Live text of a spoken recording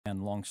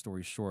And long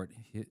story short,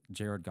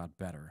 Jared got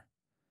better.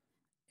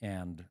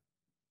 And,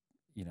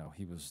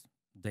 he was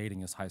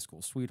dating his high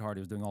school sweetheart.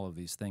 He was doing all of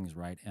these things,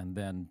 right? And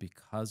then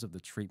because of the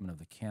treatment of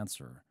the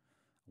cancer,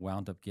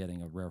 wound up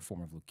getting a rare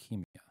form of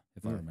leukemia,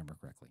 if I remember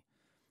correctly,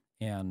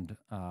 and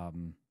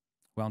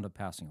wound up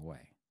passing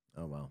away.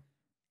 Oh, wow.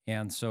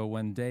 And so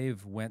when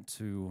Dave went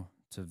to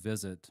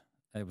visit,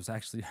 it was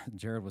actually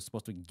Jared was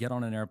supposed to get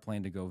on an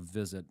airplane to go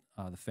visit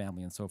the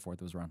family and so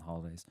forth. It was around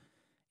holidays.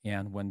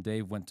 And when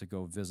Dave went to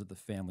go visit the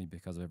family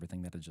because of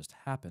everything that had just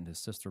happened, his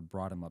sister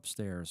brought him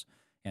upstairs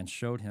and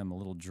showed him a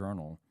little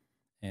journal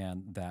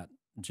and that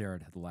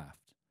Jared had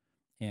left.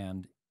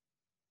 And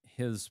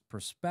his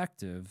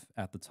perspective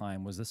at the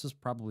time was this is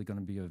probably going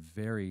to be a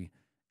very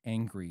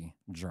angry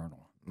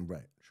journal.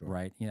 Right, sure.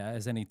 Right?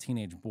 As any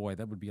teenage boy,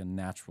 that would be a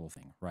natural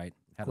thing, right?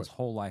 Had his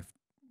whole life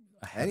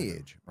ahead Any of him,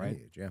 age, right?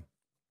 any age, yeah.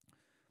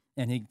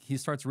 And he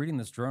starts reading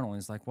this journal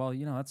and he's like, well,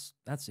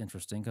 that's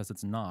interesting because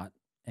it's not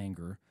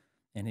anger.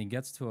 And he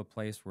gets to a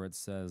place where it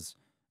says,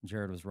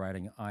 Jared was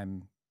writing,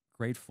 I'm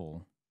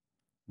grateful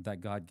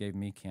that God gave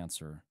me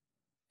cancer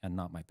and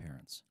not my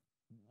parents.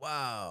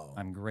 Wow.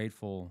 I'm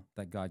grateful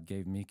that God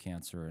gave me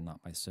cancer and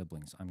not my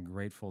siblings. I'm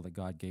grateful that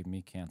God gave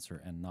me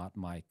cancer and not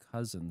my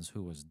cousins,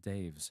 who was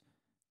Dave's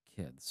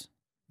kids.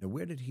 Now,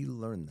 where did he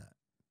learn that?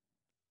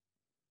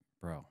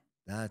 Bro.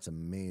 That's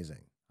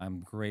amazing. I'm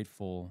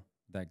grateful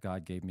that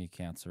God gave me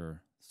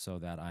cancer so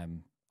that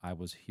I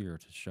was here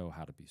to show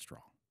how to be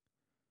strong.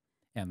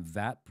 And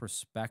that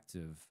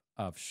perspective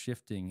of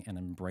shifting and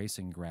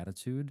embracing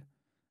gratitude,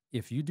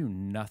 if you do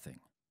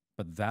nothing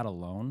but that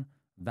alone,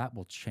 that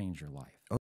will change your life.